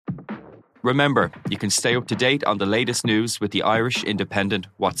Remember, you can stay up to date on the latest news with the Irish Independent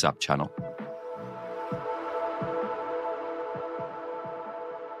WhatsApp channel.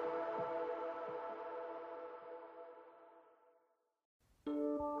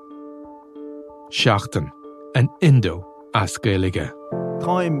 Seachtain, an Indo as Gaeilge.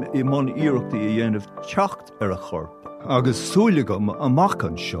 Táim I mon iireachta I dhéanamh teacht ar a chorp, agus súlagam amach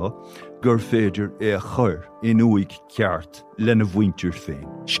an seo gur féidir é a chur in uig ceart lena bhaintir féin.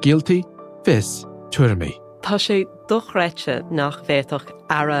 Scialtaí, fis, tuirmí. Tá sé dochreite nach bhéadach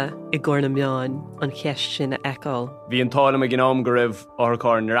ara I gcóir na meáin an cheist sin a eáil. Bhí an tálam a gnám go raibh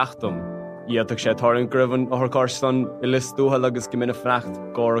áthacáir na reachtam. Iadach sé táirn go raibh an áthacáir san I list dúthal agus go minic freacht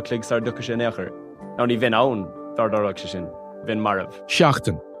gcóir a clig sar ducha sin éachair. Ná ní bhín ann dardarach sé sin. Bhín marabh.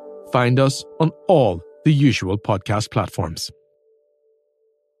 Seachtain. Find us on all the usual podcast platforms.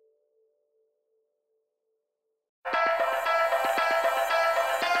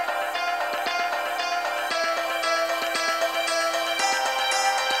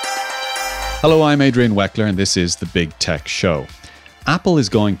 Hello, I'm Adrian Weckler, and this is The Big Tech Show. Apple is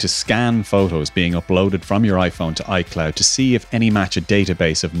going to scan photos being uploaded from your iPhone to iCloud to see if any match a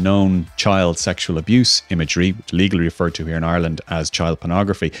database of known child sexual abuse imagery, which legally referred to here in Ireland as child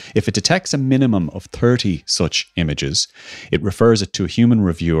pornography. If it detects a minimum of 30 such images, it refers it to a human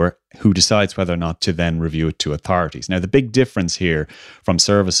reviewer who decides whether or not to then review it to authorities. Now, the big difference here from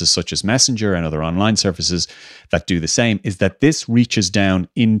services such as Messenger and other online services that do the same is that this reaches down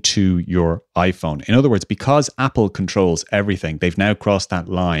into your iPhone. In other words, because Apple controls everything, they've now crossed that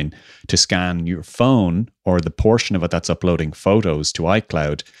line to scan your phone or the portion of it that's uploading photos to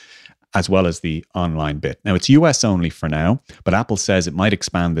iCloud, as well as the online bit. Now, it's US only for now, but Apple says it might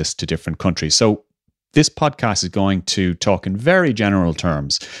expand this to different countries. So this podcast is going to talk in very general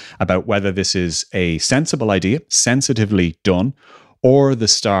terms about whether this is a sensible idea, sensitively done, or the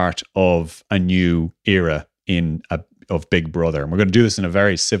start of a new era of Big Brother. And we're going to do this in a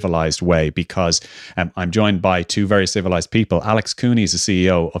very civilized way because I'm joined by two very civilized people. Alex Cooney is the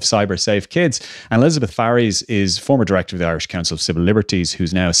CEO of Cyber Safe Kids, and Elizabeth Farries is former director of the Irish Council of Civil Liberties,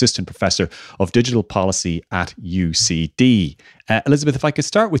 who's now assistant professor of digital policy at UCD. Elizabeth, if I could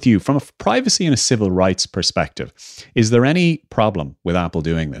start with you, from a privacy and a civil rights perspective, is there any problem with Apple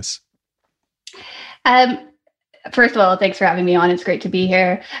doing this? First of all, thanks for having me on. It's great to be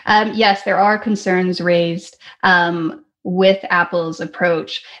here. Yes, there are concerns raised with Apple's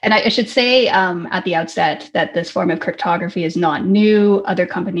approach. And I should say at the outset that this form of cryptography is not new. Other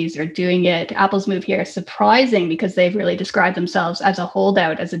companies are doing it. Apple's move here is surprising because they've really described themselves as a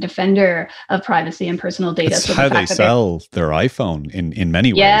holdout, as a defender of privacy and personal data. That's how they sell their iPhone in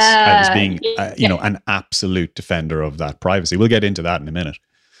many ways, as being an absolute defender of that privacy. We'll get into that in a minute.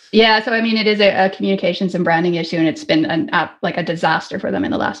 Yeah, so I mean, it is a communications and branding issue, and it's been a disaster for them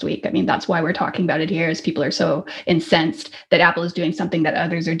in the last week. I mean, that's why we're talking about it here, is people are so incensed that Apple is doing something that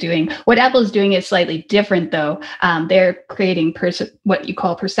others are doing. What Apple is doing is slightly different, though. They're creating what you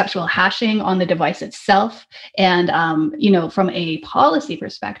call perceptual hashing on the device itself, and from a policy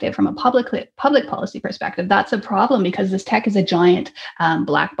perspective, from a public policy perspective, that's a problem because this tech is a giant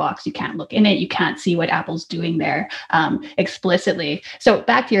black box. You can't look in it. You can't see what Apple's doing there explicitly. So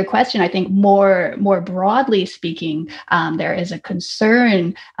back to your question, I think more broadly speaking, there is a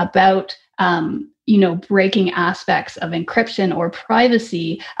concern about breaking aspects of encryption or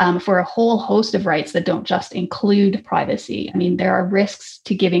privacy for a whole host of rights that don't just include privacy. I mean, there are risks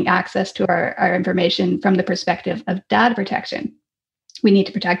to giving access to our information from the perspective of data protection. We need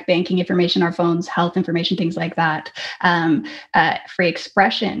to protect banking information, our phones, health information, things like that. Free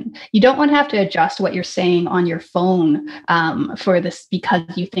expression. You don't want to have to adjust what you're saying on your phone for this because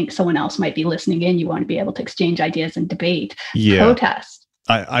you think someone else might be listening in. You want to be able to exchange ideas and debate, protest.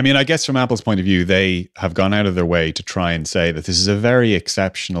 I mean, I guess from Apple's point of view, they have gone out of their way to try and say that this is a very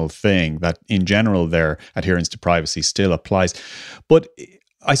exceptional thing, that in general, their adherence to privacy still applies. But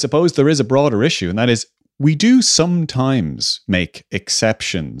I suppose there is a broader issue, and that is, we do sometimes make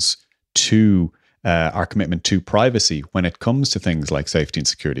exceptions to our commitment to privacy when it comes to things like safety and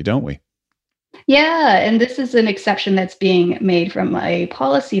security, don't we? Yeah, and this is an exception that's being made from a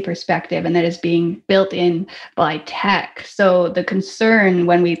policy perspective and that is being built in by tech. So the concern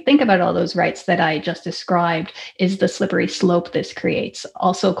when we think about all those rights that I just described is the slippery slope this creates,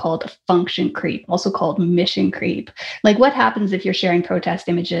 also called function creep, also called mission creep. Like, what happens if you're sharing protest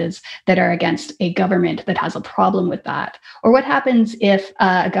images that are against a government that has a problem with that? Or what happens if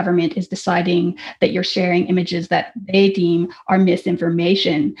a government is deciding that you're sharing images that they deem are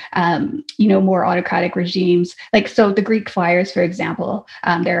misinformation, more more autocratic regimes. Like, so the Greek fires, for example,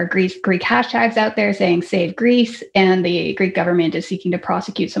 there are Greek hashtags out there saying "Save Greece," and the Greek government is seeking to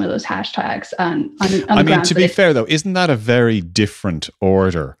prosecute some of those hashtags on I mean, to be fair though, isn't that a very different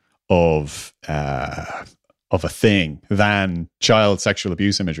order of a thing than child sexual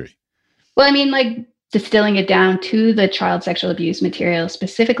abuse imagery? Well, I mean, like, distilling it down to the child sexual abuse material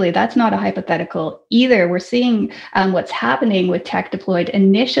specifically, that's not a hypothetical either. We're seeing what's happening with tech deployed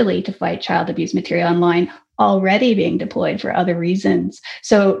initially to fight child abuse material online already being deployed for other reasons.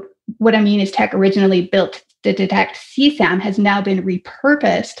 So what I mean is tech originally built to detect CSAM has now been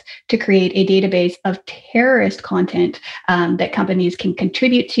repurposed to create a database of terrorist content that companies can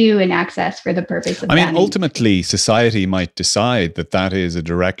contribute to and access for the purpose of banning. Ultimately, society might decide that that is a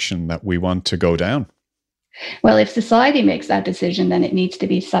direction that we want to go down. Well, if society makes that decision, then it needs to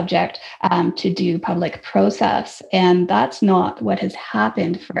be subject to due public process. And that's not what has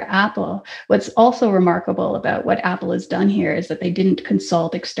happened for Apple. What's also remarkable about what Apple has done here is that they didn't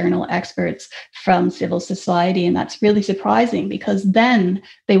consult external experts from civil society. And that's really surprising, because then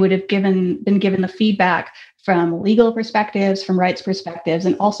they would have been given the feedback from legal perspectives, from rights perspectives,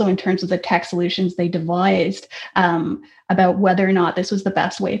 and also in terms of the tech solutions they devised about whether or not this was the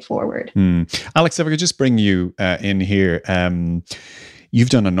best way forward. Alex, if I could just bring you in here. You've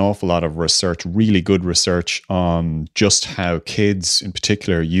done an awful lot of research, really good research on just how kids in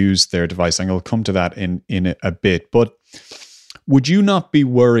particular use their device. And I'll come to that in a bit. But would you not be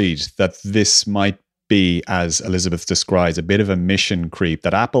worried that this might be, as Elizabeth describes, a bit of a mission creep,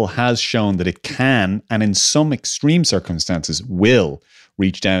 that Apple has shown that it can, and in some extreme circumstances will,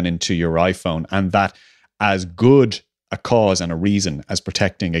 reach down into your iPhone, and that as good a cause and a reason as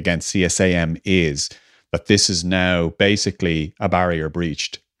protecting against CSAM is, that this is now basically a barrier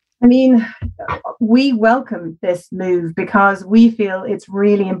breached? I mean, we welcome this move because we feel it's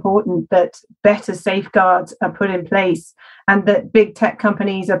really important that better safeguards are put in place and that big tech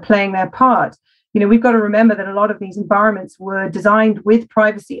companies are playing their part. You know, we've got to remember that a lot of these environments were designed with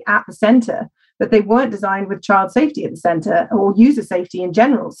privacy at the center, but they weren't designed with child safety at the center or user safety in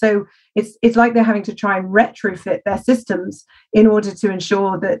general. So it's like they're having to try and retrofit their systems in order to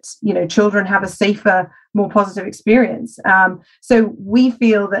ensure that, you know, children have a safer, more positive experience. So we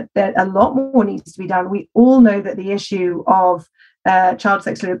feel that a lot more needs to be done. We all know that the issue of child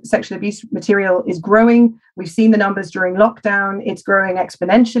sexual abuse material is growing. We've seen the numbers during lockdown. It's growing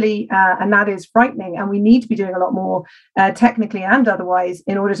exponentially, and that is frightening. And we need to be doing a lot more technically and otherwise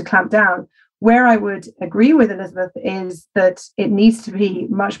in order to clamp down. Where I would agree with Elizabeth is that it needs to be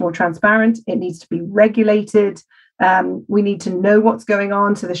much more transparent. It needs to be regulated. We need to know what's going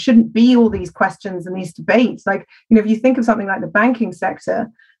on. So there shouldn't be all these questions and these debates. Like, you know, if you think of something like the banking sector,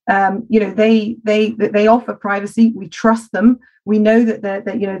 you know, they offer privacy. We trust them. We know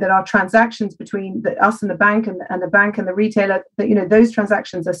that our transactions between us and the bank and the bank and the retailer, that, you know, those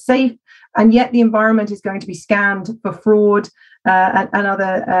transactions are safe, and yet the environment is going to be scanned for fraud and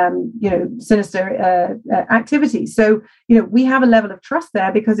other sinister activities. So, you know, we have a level of trust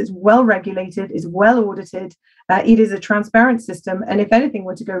there because it's well regulated, it's well audited, it is a transparent system, and if anything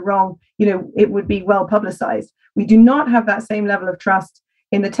were to go wrong, you know, it would be well publicized. We do not have that same level of trust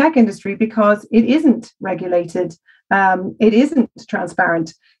in the tech industry because it isn't regulated. It isn't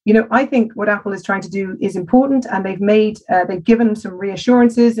transparent. You know, I think what Apple is trying to do is important, and they've given some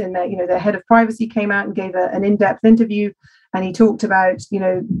reassurances. And their head of privacy came out and gave an in-depth interview, and he talked about, you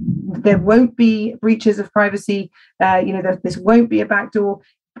know, there won't be breaches of privacy. This won't be a backdoor.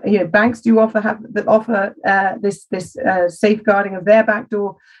 You know, banks do offer this safeguarding of their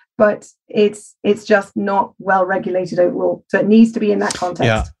backdoor, but it's just not well regulated overall. So it needs to be in that context.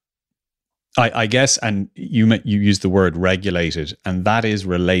 Yeah. I guess, and you used the word regulated, and that is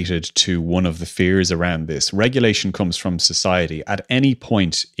related to one of the fears around this. Regulation comes from society. At any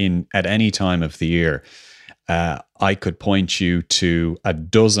point at any time of the year, I could point you to a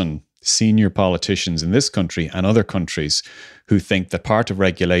dozen senior politicians in this country and other countries who think that part of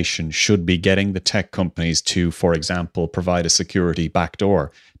regulation should be getting the tech companies to, for example, provide a security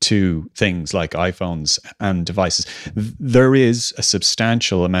backdoor to things like iPhones and devices. There is a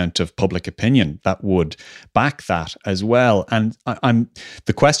substantial amount of public opinion that would back that as well. And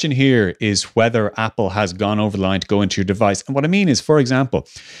the question here is whether Apple has gone over the line to go into your device. And what I mean is, for example,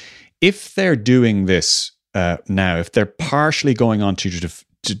 if they're doing this now, if they're partially going onto your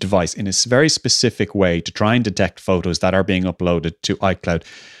device in a very specific way to try and detect photos that are being uploaded to iCloud,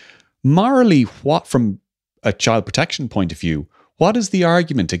 morally, what, from a child protection point of view, what is the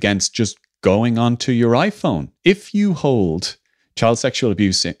argument against just going onto your iPhone? If you hold child sexual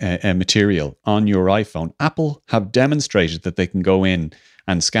abuse material on your iPhone, Apple have demonstrated that they can go in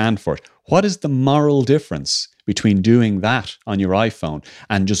and scan for it. What is the moral difference between doing that on your iPhone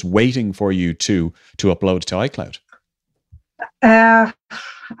and just waiting for you to upload to iCloud?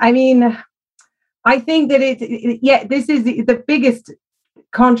 I mean, I think that this is the biggest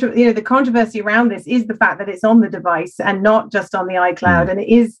the controversy around this is the fact that it's on the device and not just on the iCloud, and it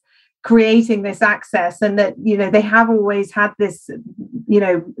is creating this access, and that, they have always had this,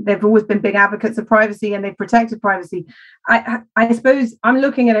 they've always been big advocates of privacy and they've protected privacy. I suppose I'm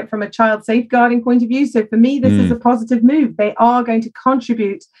looking at it from a child safeguarding point of view. So for me, this is a positive move. They are going to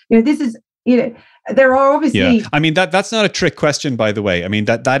contribute. This is, there are obviously... Yeah. I mean, that's not a trick question, by the way. I mean,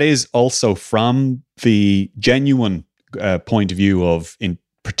 that is also from the genuine point of view of in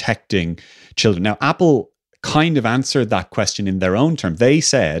protecting children. Now, Apple kind of answered that question in their own term. They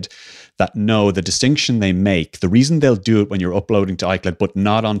said that no, the distinction they make, the reason they'll do it when you're uploading to iCloud but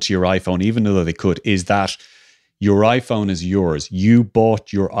not onto your iPhone, even though they could, is that your iPhone is yours. You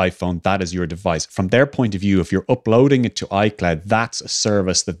bought your iPhone. That is your device. From their point of view, if you're uploading it to iCloud, that's a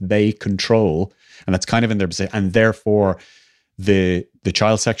service that they control, and that's kind of in their position. And therefore, the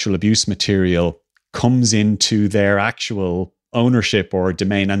child sexual abuse material comes into their actual ownership or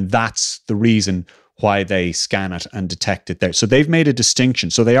domain, and that's the reason why they scan it and detect it there. So they've made a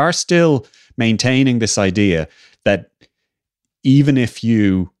distinction. So they are still maintaining this idea that even if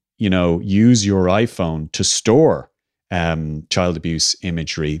you use your iPhone to store child abuse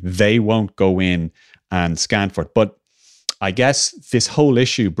imagery, they won't go in and scan for it. But I guess this whole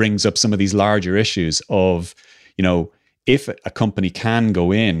issue brings up some of these larger issues of, if a company can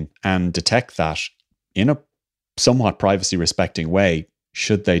go in and detect that in a somewhat privacy respecting way,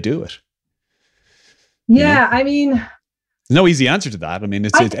 should they do it? Yeah, I mean, no easy answer to that. I mean,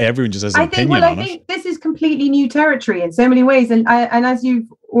 everyone just has an opinion on it. I think this is completely new territory in so many ways, and as you've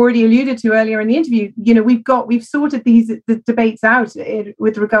already alluded to earlier in the interview, we've sorted the debates out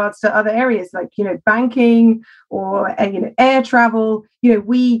with regards to other areas like banking or air travel.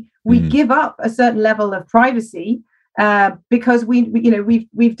 We give up a certain level of privacy because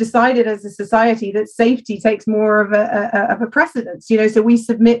we've decided as a society that safety takes more of a precedence. So we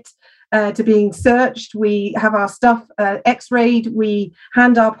submit to being searched, we have our stuff x-rayed, we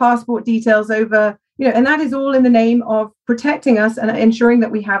hand our passport details over, and that is all in the name of protecting us and ensuring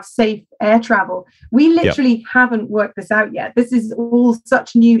that we have safe air travel. We literally haven't worked this out yet. This is all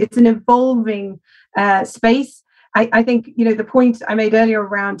such new, it's an evolving space. I think, the point I made earlier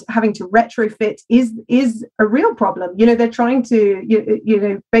around having to retrofit is a real problem. They're trying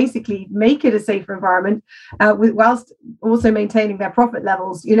to, basically make it a safer environment whilst also maintaining their profit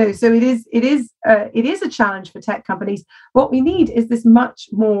levels. So it is a challenge for tech companies. What we need is this much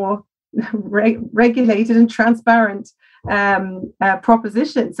more regulated and transparent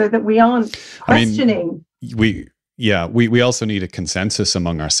proposition, so that we aren't questioning. We also need a consensus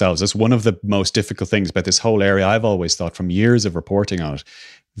among ourselves. That's one of the most difficult things about this whole area. I've always thought, from years of reporting on it,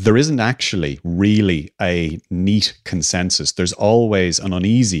 there isn't actually really a neat consensus. There's always an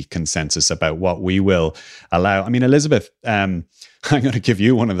uneasy consensus about what we will allow. I mean, Elizabeth, I'm going to give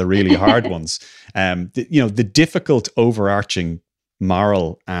you one of the really hard ones. The difficult overarching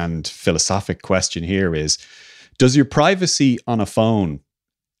moral and philosophic question here is, does your privacy on a phone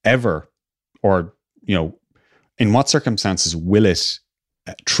ever, or, in what circumstances will it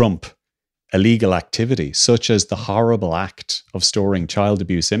trump illegal activity, such as the horrible act of storing child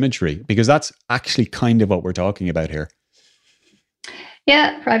abuse imagery? Because that's actually kind of what we're talking about here.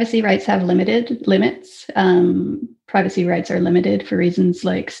 Yeah, privacy rights have limited limits. Privacy rights are limited for reasons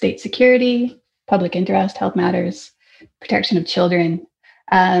like state security, public interest, health matters, protection of children.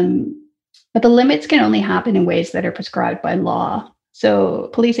 But the limits can only happen in ways that are prescribed by law. So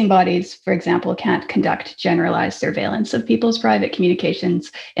policing bodies, for example, can't conduct generalized surveillance of people's private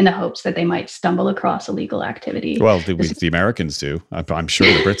communications in the hopes that they might stumble across illegal activity. Well, the Americans do. I'm sure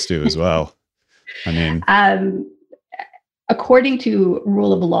the Brits do as well. I mean... according to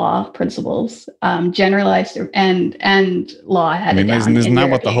rule of law principles, generalized and law had it down. Isn't that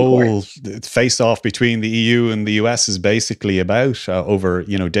what the whole face-off between the EU and the US is basically about, over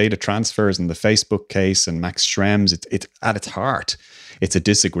data transfers and the Facebook case and Max Schrems? It's at its heart, it's a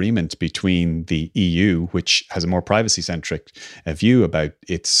disagreement between the EU, which has a more privacy-centric view about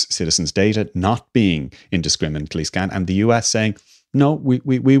its citizens' data not being indiscriminately scanned, and the US saying, no,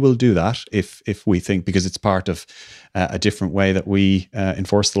 we will do that if we think, because it's part of a different way that we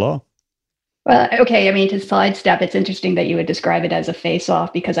enforce the law. Well, okay. I mean, to sidestep, it's interesting that you would describe it as a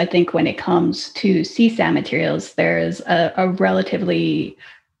face-off, because I think when it comes to CSAM materials, there's a relatively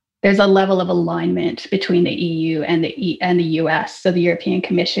there's a level of alignment between the EU and the US. So the European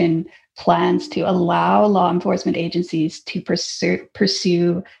Commission plans to allow law enforcement agencies to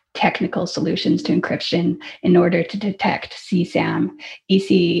pursue technical solutions to encryption in order to detect CSAM.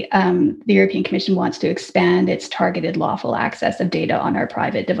 The European Commission wants to expand its targeted lawful access of data on our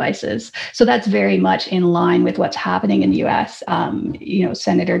private devices. So that's very much in line with what's happening in the US.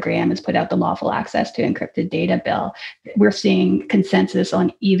 Senator Graham has put out the lawful access to encrypted data bill. We're seeing consensus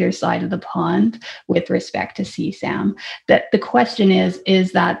on either side of the pond with respect to CSAM. That the question is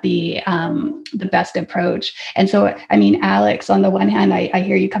that the best approach? And so, I mean, Alex, on the one hand, I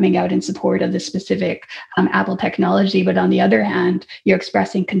hear you coming out in support of the specific Apple technology, but on the other hand, you're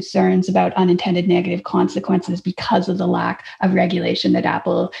expressing concerns about unintended negative consequences because of the lack of regulation that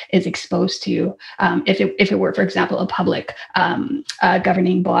Apple is exposed to. If it were, for example, a public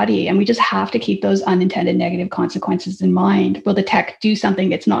governing body, and we just have to keep those unintended negative consequences in mind. Will the tech do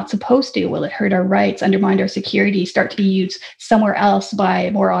something it's not supposed to? Will it hurt our rights, undermine our security, start to be used somewhere else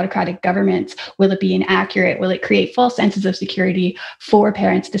by more autocratic governments? Will it be inaccurate? Will it create false senses of security for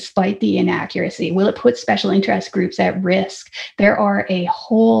parents despite the inaccuracy? Will it put special interest groups at risk? There are a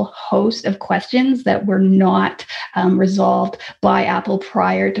whole host of questions that were not resolved by Apple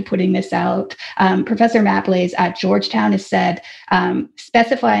prior to putting this out. Professor Matt Blaze at Georgetown has said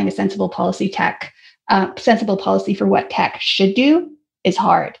specifying a sensible policy for what tech should do is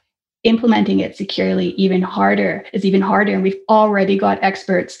hard. Implementing it securely is even harder. And we've already got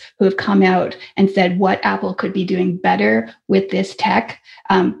experts who have come out and said what Apple could be doing better with this tech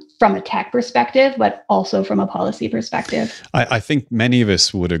from a tech perspective, but also from a policy perspective. I think many of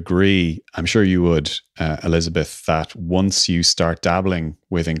us would agree, I'm sure you would, Elizabeth, that once you start dabbling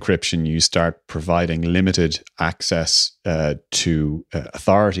with encryption, you start providing limited access to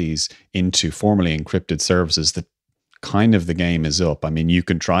authorities into formally encrypted services, that kind of the game is up. I mean, you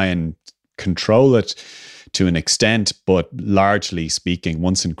can try and control it to an extent, but largely speaking,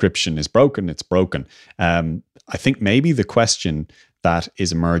 once encryption is broken, it's broken. I think maybe the question that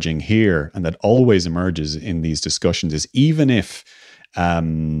is emerging here, and that always emerges in these discussions, is even if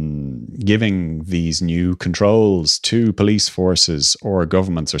giving these new controls to police forces or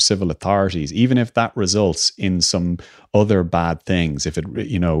governments or civil authorities, even if that results in some other bad things, if it,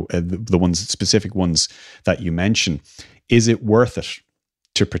 the specific ones that you mention, is it worth it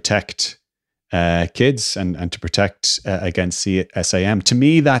to protect kids and to protect against SAM? To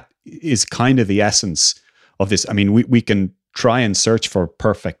me, that is kind of the essence of this. I mean, we can try and search for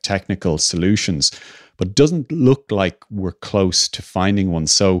perfect technical solutions, but it doesn't look like we're close to finding one.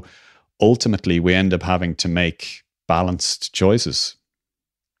 So ultimately, we end up having to make balanced choices.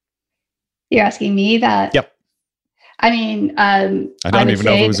 You're asking me that? Yep. I mean, I don't even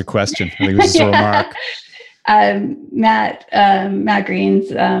know if it was a question. I think it was just a remark. Matt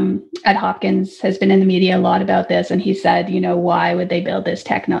Greens at Hopkins has been in the media a lot about this, and he said, why would they build this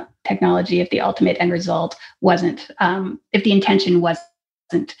technology if the ultimate end result wasn't, if the intention wasn't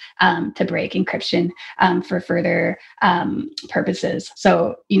to break encryption for further purposes.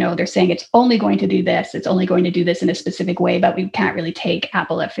 So, they're saying it's only going to do this. It's only going to do this in a specific way, but we can't really take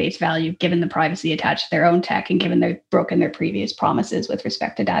Apple at face value, given the privacy attached to their own tech and given they've broken their previous promises with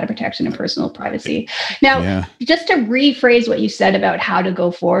respect to data protection and personal privacy. Now, just to rephrase what you said about how to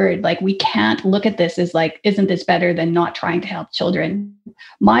go forward, like, we can't look at this as like, isn't this better than not trying to help children?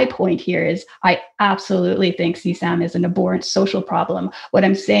 My point here is I absolutely think CSAM is an abhorrent social problem. What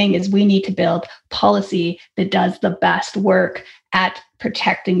I'm saying is we need to build policy that does the best work at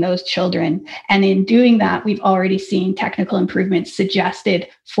protecting those children. And in doing that, we've already seen technical improvements suggested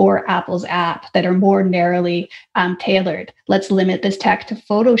for Apple's app that are more narrowly tailored. Let's limit this tech to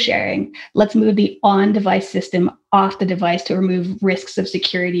photo sharing. Let's move the on-device system off the device to remove risks of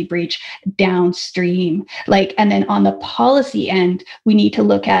security breach downstream. And then on the policy end, we need to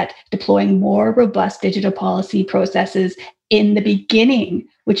look at deploying more robust digital policy processes in the beginning,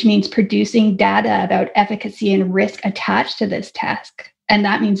 which means producing data about efficacy and risk attached to this tech. And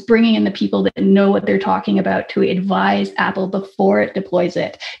that means bringing in the people that know what they're talking about to advise Apple before it deploys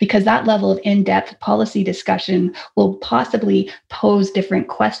it, because that level of in-depth policy discussion will possibly pose different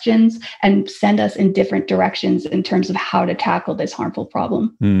questions and send us in different directions in terms of how to tackle this harmful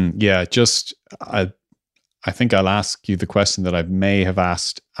problem. I think I'll ask you the question that I may have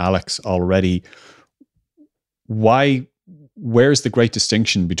asked Alex already. Where's the great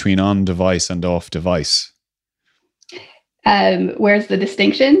distinction between on-device and off-device? Where's the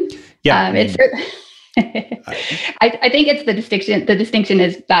distinction? Yeah. I think it's the distinction. The distinction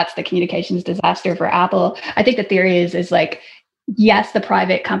is that's the communications disaster for Apple. I think the theory is like, yes, the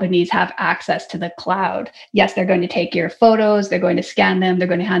private companies have access to the cloud. Yes, they're going to take your photos, they're going to scan them, they're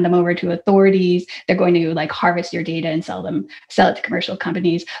going to hand them over to authorities, they're going to like harvest your data and sell it to commercial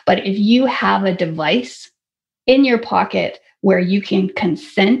companies. But if you have a device in your pocket where you can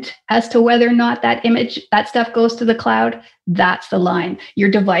consent as to whether or not that stuff goes to the cloud, that's the line. Your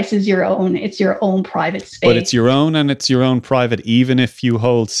device is your own. It's your own private space. But it's your own, and it's your own private, even if you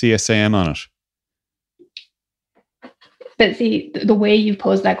hold CSAM on it. But see, the way you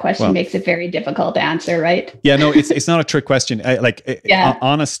pose that question makes it very difficult to answer, right? Yeah, no, it's not a trick question.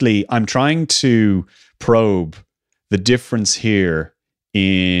 Honestly, I'm trying to probe the difference here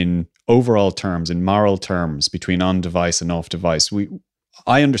in overall terms, in moral terms, between on-device and off-device.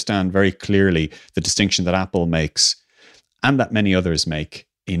 I understand very clearly the distinction that Apple makes and that many others make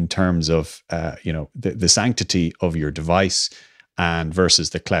in terms of the sanctity of your device and versus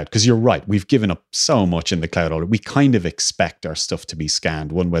the cloud. Because you're right, we've given up so much in the cloud already. We kind of expect our stuff to be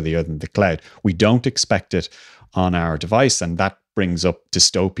scanned one way or the other in the cloud. We don't expect it on our device, and that brings up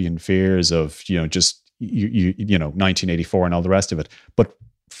dystopian fears of 1984 and all the rest of it. But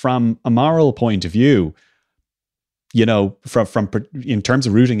from a moral point of view, from in terms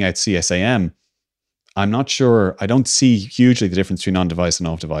of rooting out CSAM, I'm not sure. I don't see hugely the difference between on-device and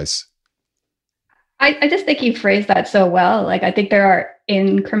off-device. I just think you phrased that so well. Like, I think there are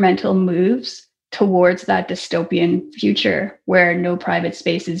incremental moves towards that dystopian future where no private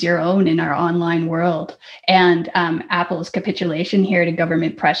space is your own in our online world. And Apple's capitulation here to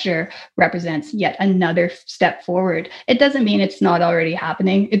government pressure represents yet another step forward. It doesn't mean it's not already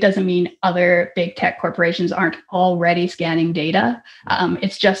happening. It doesn't mean other big tech corporations aren't already scanning data.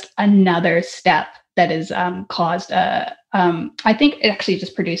 It's just another step that has caused I think it actually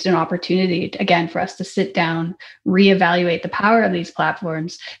just produced an opportunity, again, for us to sit down, reevaluate the power of these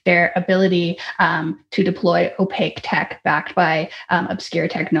platforms, their ability to deploy opaque tech backed by obscure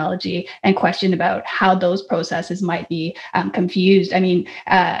technology, and question about how those processes might be confused. I mean,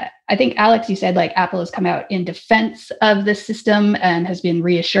 I think, Alex, you said like Apple has come out in defense of the system and has been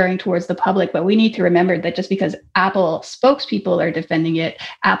reassuring towards the public, but we need to remember that just because Apple spokespeople are defending it,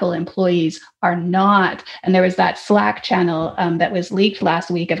 Apple employees are not. And there was that Slack channel that was leaked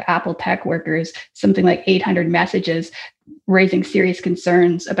last week of Apple tech workers, something like 800 messages raising serious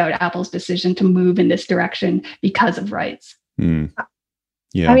concerns about Apple's decision to move in this direction because of rights.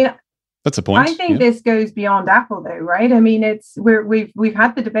 Yeah. I mean, that's a point. I think this goes beyond Apple, though, right? I mean, we've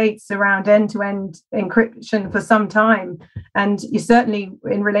had the debates around end-to-end encryption for some time, and you certainly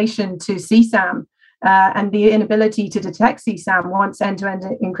in relation to CSAM and the inability to detect CSAM once end-to-end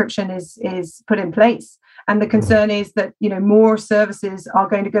encryption is put in place. And the concern is that more services are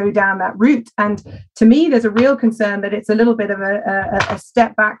going to go down that route. And to me, there's a real concern that it's a little bit of a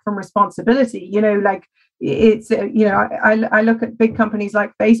step back from responsibility. It's I look at big companies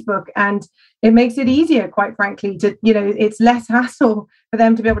like Facebook, and it makes it easier, quite frankly, to it's less hassle for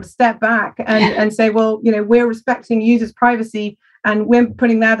them to be able to step back and say, well, we're respecting users' privacy, and we're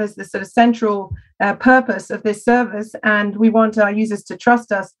putting that as the sort of central purpose of this service, and we want our users to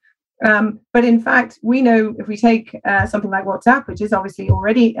trust us. But in fact, we know if we take something like WhatsApp, which is obviously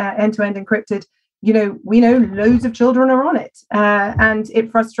already end-to-end encrypted, we know loads of children are on it. And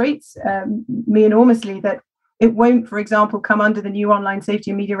it frustrates me enormously that it won't, for example, come under the new Online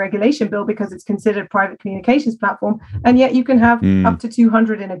Safety and Media Regulation Bill because it's considered a private communications platform. And yet you can have up to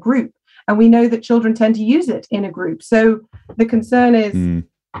 200 in a group. And we know that children tend to use it in a group. So the concern is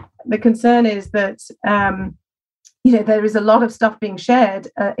that there is a lot of stuff being shared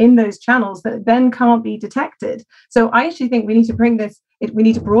in those channels that then can't be detected. So I actually think we need to we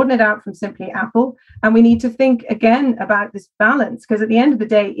need to broaden it out from simply Apple, and we need to think again about this balance, because at the end of the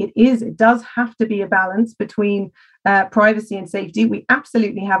day, it does have to be a balance between privacy and safety. We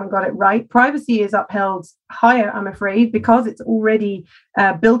absolutely haven't got it right. Privacy is upheld higher, I'm afraid, because it's already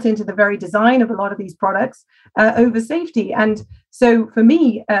built into the very design of a lot of these products over safety. And so for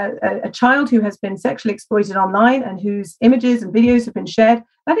me, a child who has been sexually exploited online and whose images and videos have been shared,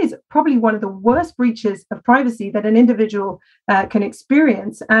 that is probably one of the worst breaches of privacy that an individual can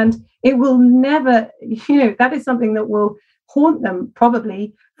experience. And it will never, that is something that will haunt them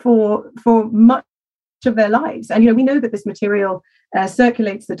probably for much of their lives. And we know that this material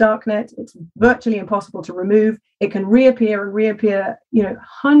circulates the darknet. It's virtually impossible to remove. It can reappear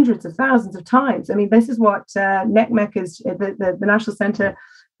hundreds of thousands of times. I mean, this is what NCMEC is, the National Center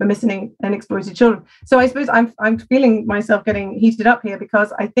for Missing and Exploited Children. So I suppose I'm feeling myself getting heated up here,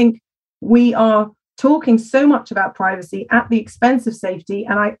 because I think we are talking so much about privacy at the expense of safety.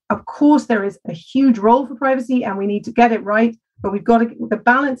 And of course, there is a huge role for privacy, and we need to get it right. But the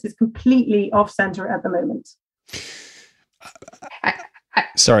balance is completely off center at the moment.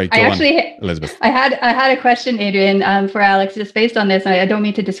 Sorry, go on, Elizabeth. I had a question, Adrian, for Alex, just based on this. I don't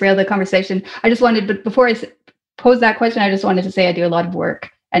mean to derail the conversation. But before I pose that question, I just wanted to say I do a lot of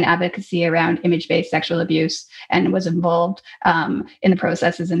work and advocacy around image-based sexual abuse, and was involved in the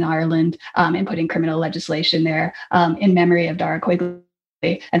processes in Ireland in putting criminal legislation there in memory of Dara Quigley.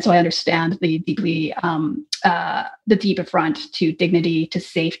 And so I understand the deep affront to dignity, to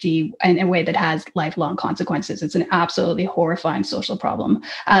safety, in a way that has lifelong consequences. It's an absolutely horrifying social problem.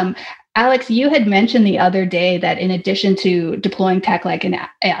 Alex, you had mentioned the other day that in addition to deploying tech like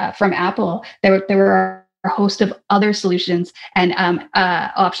from Apple, there were a host of other solutions and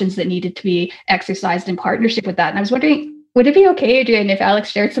options that needed to be exercised in partnership with that. And I was wondering, would it be okay, Adrian, if Alex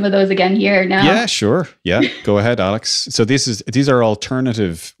shared some of those again here now? Yeah, sure. Yeah, go ahead, Alex. So these are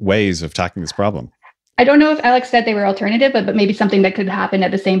alternative ways of tackling this problem. I don't know if Alex said they were alternative, but maybe something that could happen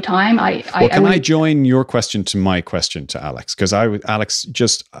at the same time. Can I join your question to my question to Alex? Because Alex,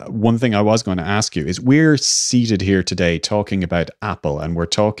 just one thing I was going to ask you is, we're seated here today talking about Apple, and we're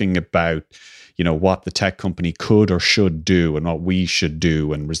talking about, you know, what the tech company could or should do and what we should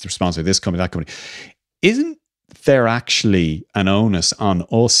do, and was the responsibility of this company, that company. Isn't there actually an onus on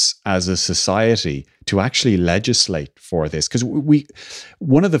us as a society to actually legislate for this? Because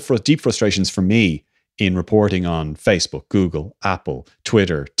one of the deep frustrations for me in reporting on Facebook, Google, Apple,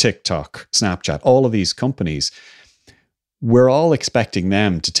 Twitter, TikTok, Snapchat, all of these companies, we're all expecting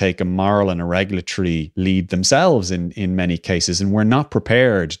them to take a moral and a regulatory lead themselves in many cases. And we're not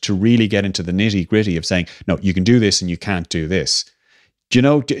prepared to really get into the nitty gritty of saying, no, you can do this and you can't do this. Do you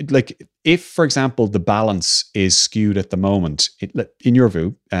know, like, if, for example, the balance is skewed at the moment, in your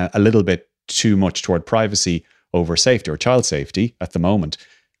view, a little bit too much toward privacy over safety or child safety at the moment,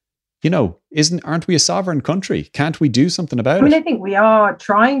 you know, aren't we a sovereign country? Can't we do something about it? I mean, I think we are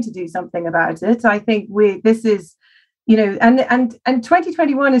trying to do something about it. I think this is, you know, and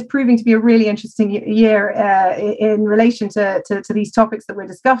 2021 is proving to be a really interesting year in relation to these topics that we're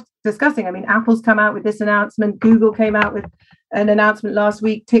discussing. I mean, Apple's come out with this announcement. Google came out with an announcement last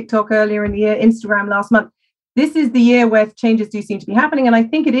week. TikTok earlier in the year. Instagram last month. This is the year where changes do seem to be happening. And I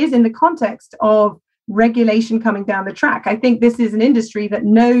think it is in the context of regulation coming down the track. I think this is an industry that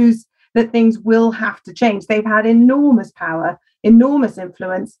knows that things will have to change. They've had enormous power, enormous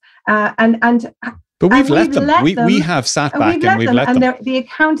influence, But we've let them. We have sat back and we've let them. And the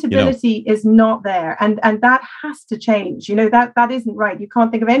accountability is not there. And that has to change. You know, that isn't right. You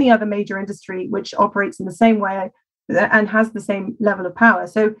can't think of any other major industry which operates in the same way and has the same level of power.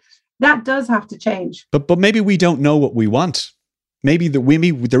 So that does have to change. But maybe we don't know what we want. Maybe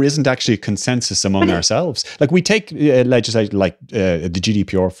there isn't actually a consensus among ourselves. Like, we take legislation like the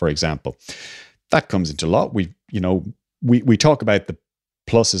GDPR, for example. That comes into law. We talk about the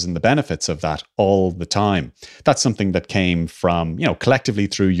pluses and the benefits of that all the time. That's something that came from, you know, collectively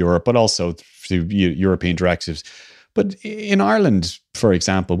through Europe, but also through European directives. But in Ireland, for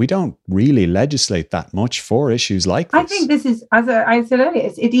example, we don't really legislate that much for issues like this. I think this is, as I said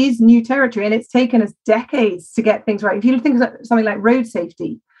earlier, it is new territory, and it's taken us decades to get things right. If you think of something like road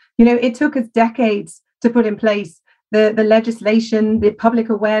safety, you know, it took us decades to put in place the legislation, the public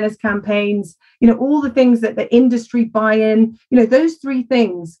awareness campaigns, you know, all the things that the industry buy-in, you know, those three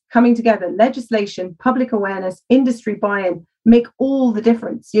things coming together: legislation, public awareness, industry buy-in, make all the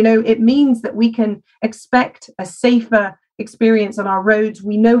difference. You know, it means that we can expect a safer experience on our roads.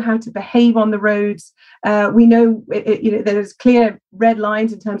 We know how to behave on the roads. We know, you know, there's clear red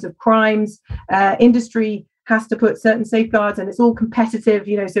lines in terms of crimes. Industry has to put certain safeguards, and it's all competitive.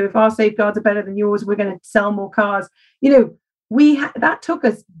 You know, so if our safeguards are better than yours, we're going to sell more cars. You know, that took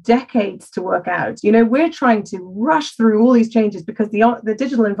us decades to work out. You know, we're trying to rush through all these changes because the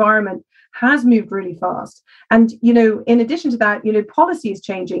digital environment has moved really fast. And, you know, in addition to that, you know, policy is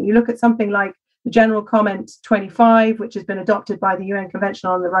changing. You look at something like the General Comment 25, which has been adopted by the UN Convention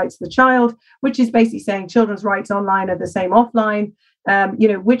on the Rights of the Child, which is basically saying children's rights online are the same offline, you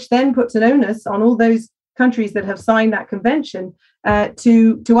know, which then puts an onus on all those countries that have signed that convention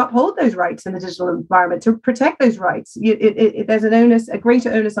to uphold those rights in the digital environment, to protect those rights. There's an onus, a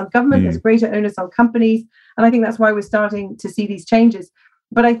greater onus on government, there's a greater onus on companies. And I think that's why we're starting to see these changes.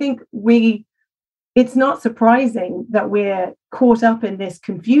 But I think it's not surprising that we're caught up in this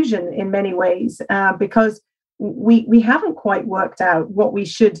confusion in many ways, because we haven't quite worked out what we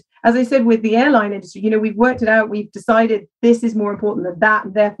should. As I said, with the airline industry, you know, we've worked it out. We've decided this is more important than that,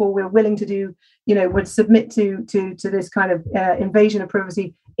 and therefore we're willing to do, you know, would submit to this kind of invasion of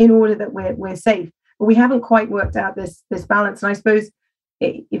privacy in order that we're safe. But we haven't quite worked out this balance. And I suppose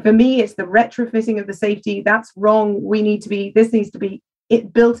for me, it's the retrofitting of the safety. That's wrong. This needs to be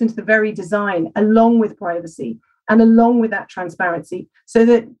built into the very design, along with privacy. and along with that transparency, so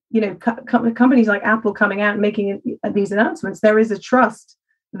that, companies like Apple coming out and making these announcements, there is a trust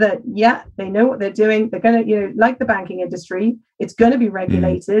that, they know what they're doing. They're going to, like the banking industry, it's going to be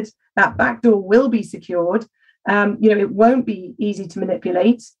regulated. That backdoor will be secured. It won't be easy to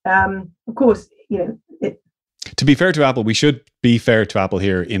manipulate. Of course, To be fair to Apple, we should be fair to Apple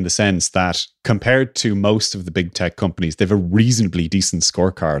here in the sense that compared to most of the big tech companies, they have a reasonably decent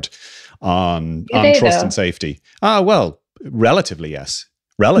scorecard on trust and safety. Well, relatively, yes.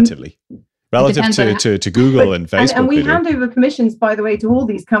 Relatively. Relative to Google and Facebook. And we hand over permissions, by the way, to all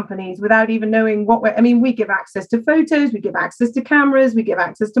these companies without even knowing we give access to photos, we give access to cameras, we give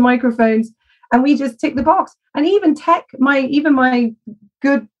access to microphones, and we just tick the box. And even my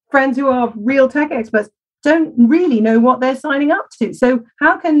good friends who are real tech experts don't really know what they're signing up to. So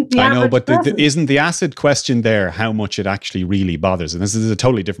how can the average person... isn't the acid question there how much it actually really bothers? And this is a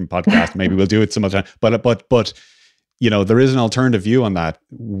totally different podcast. Maybe we'll do it some other time. But there is an alternative view on that.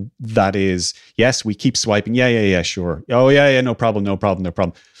 That is, yes, we keep swiping. Yeah, sure. Oh, yeah, no problem.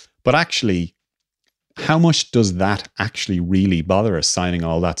 But actually, how much does that actually really bother us signing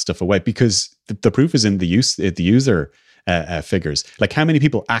all that stuff away? Because the proof is in the user figures. Like, how many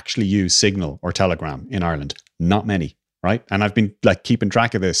people actually use Signal or Telegram in Ireland? Not many. Right. And I've been keeping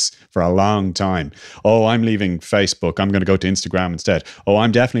track of this for a long time. Oh, I'm leaving Facebook. I'm going to go to Instagram instead. Oh,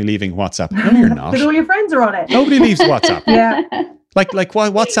 I'm definitely leaving WhatsApp. No, you're not. Because all your friends are on it. Nobody leaves WhatsApp. Yeah. Like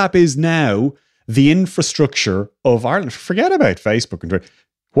WhatsApp is now the infrastructure of Ireland. Forget about Facebook and Twitter.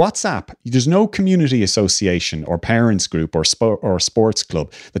 WhatsApp. There's no community association or parents group or sports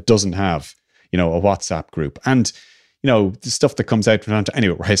club that doesn't have, a WhatsApp group. And, the stuff that comes out from time to...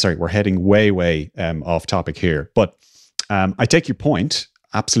 Anyway, we're heading way off topic here. But I take your point.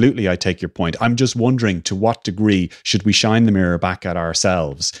 Absolutely, I take your point. I'm just wondering, to what degree should we shine the mirror back at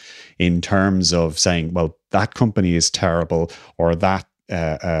ourselves in terms of saying, well, that company is terrible, or that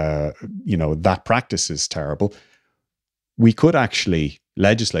that practice is terrible. We could actually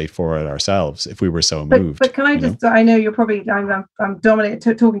legislate for it ourselves if we were so moved. But can I just? I know you're probably I'm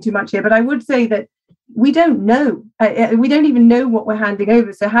dominating, talking too much here, but I would say that we don't know. We don't even know what we're handing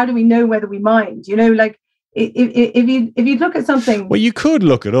over. So how do we know whether we mind? If you look at something, well, you could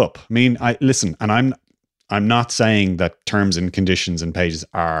look it up. I mean, listen, and I'm not saying that terms and conditions and pages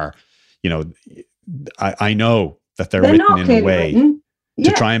are, I know that they're written in a way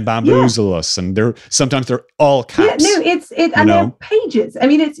to try and bamboozle us, and sometimes they're all caps. And they're pages. I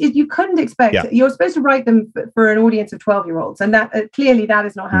mean, you couldn't expect. Yeah. You're supposed to write them for an audience of 12-year-olds, and that clearly that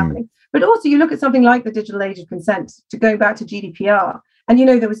is not happening. But also, you look at something like the digital age of consent, going back to GDPR. And,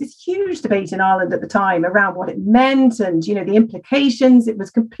 there was this huge debate in Ireland at the time around what it meant and, the implications. It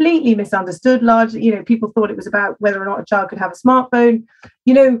was completely misunderstood largely. People thought it was about whether or not a child could have a smartphone,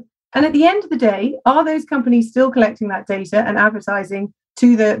 and at the end of the day, are those companies still collecting that data and advertising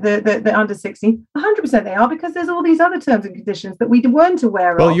to the under 16? 100% they are, because there's all these other terms and conditions that we weren't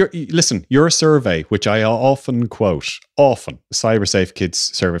aware of. Well, your survey, which I often quote, the CyberSafe Kids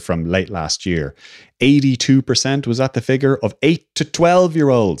survey from late last year, 82% was at the figure of 8 to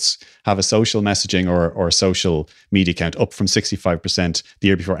 12-year-olds have a social messaging or social media account, up from 65% the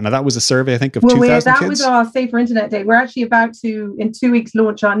year before. And that was a survey, I think, of 2,000 kids. That was our Safer Internet Day. We're actually about to, in 2 weeks,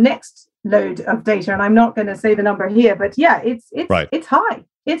 launch our next load of data, and I'm not going to say the number here, but it's high.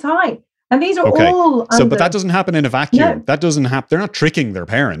 It's high. And these are all under... but that doesn't happen in a vacuum. No. That doesn't happen. They're not tricking their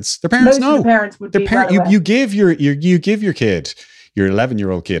parents. Their parents know. Most of the parents would be you give your kid, your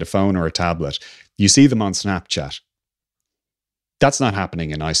 11-year-old kid, a phone or a tablet. You see them on Snapchat. That's not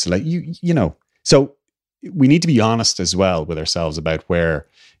happening in isolation. So we need to be honest as well with ourselves about where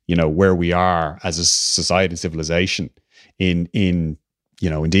we are as a society and civilization in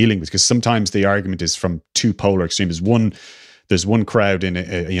dealing with, because sometimes the argument is from two polar extremes. There's one crowd in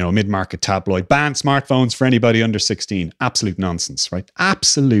a mid-market tabloid, ban smartphones for anybody under 16. Absolute nonsense, right?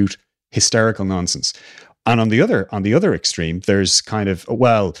 Absolute hysterical nonsense. And on the other extreme, there's kind of,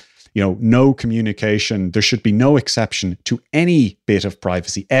 no communication. There should be no exception to any bit of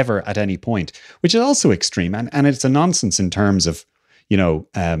privacy ever at any point, which is also extreme. And it's a nonsense in terms of,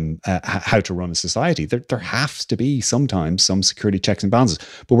 how to run a society. There has to be sometimes some security checks and balances,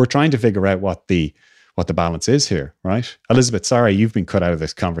 but we're trying to figure out what the balance is here, right? Elizabeth, sorry, you've been cut out of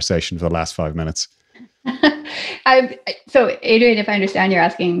this conversation for the last 5 minutes. So, Adrian, if I understand, you're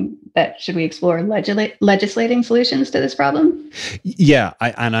asking that should we explore legislating solutions to this problem? Yeah,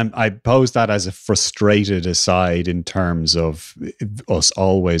 I pose that as a frustrated aside in terms of us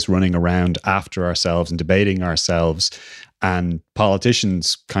always running around after ourselves and debating ourselves, and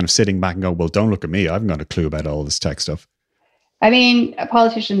politicians kind of sitting back and go, well, don't look at me. I haven't got a clue about all this tech stuff. I mean,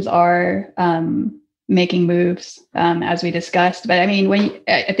 politicians are making moves, as we discussed. But I mean,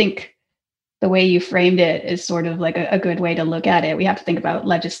 I think the way you framed it is sort of like a good way to look at it. We have to think about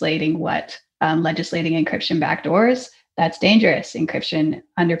legislating encryption backdoors. That's dangerous. Encryption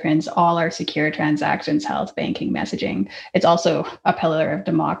underpins all our secure transactions, health, banking, messaging. It's also a pillar of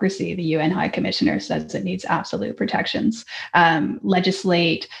democracy. The UN High Commissioner says it needs absolute protections.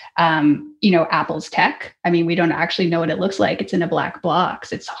 Legislate, Apple's tech. I mean, we don't actually know what it looks like. It's in a black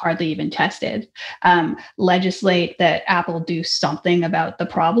box. It's hardly even tested. Legislate that Apple do something about the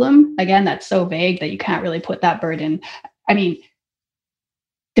problem. Again, that's so vague that you can't really put that burden. I mean,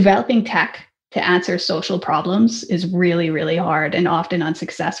 developing tech to answer social problems is really, really hard and often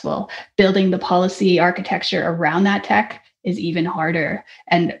unsuccessful. Building the policy architecture around that tech is even harder.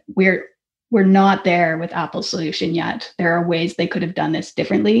 And we're not there with Apple's solution yet. There are ways they could have done this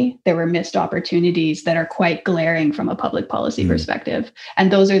differently. There were missed opportunities that are quite glaring from a public policy perspective. And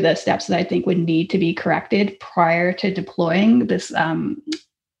those are the steps that I think would need to be corrected prior to deploying this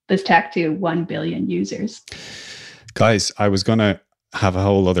tech to 1 billion users. Guys, I was going to have a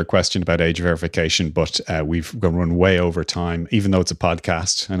whole other question about age verification, but we've run way over time, even though it's a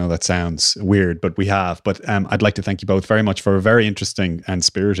podcast. I know that sounds weird, but we have. But I'd like to thank you both very much for a very interesting and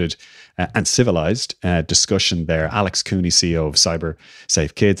spirited and civilized discussion there. Alex Cooney, CEO of Cyber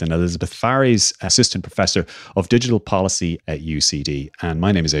Safe Kids, and Elizabeth Farries, Assistant Professor of Digital Policy at UCD. And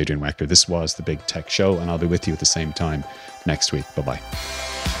my name is Adrian Weckler. This was The Big Tech Show, and I'll be with you at the same time next week. Bye-bye.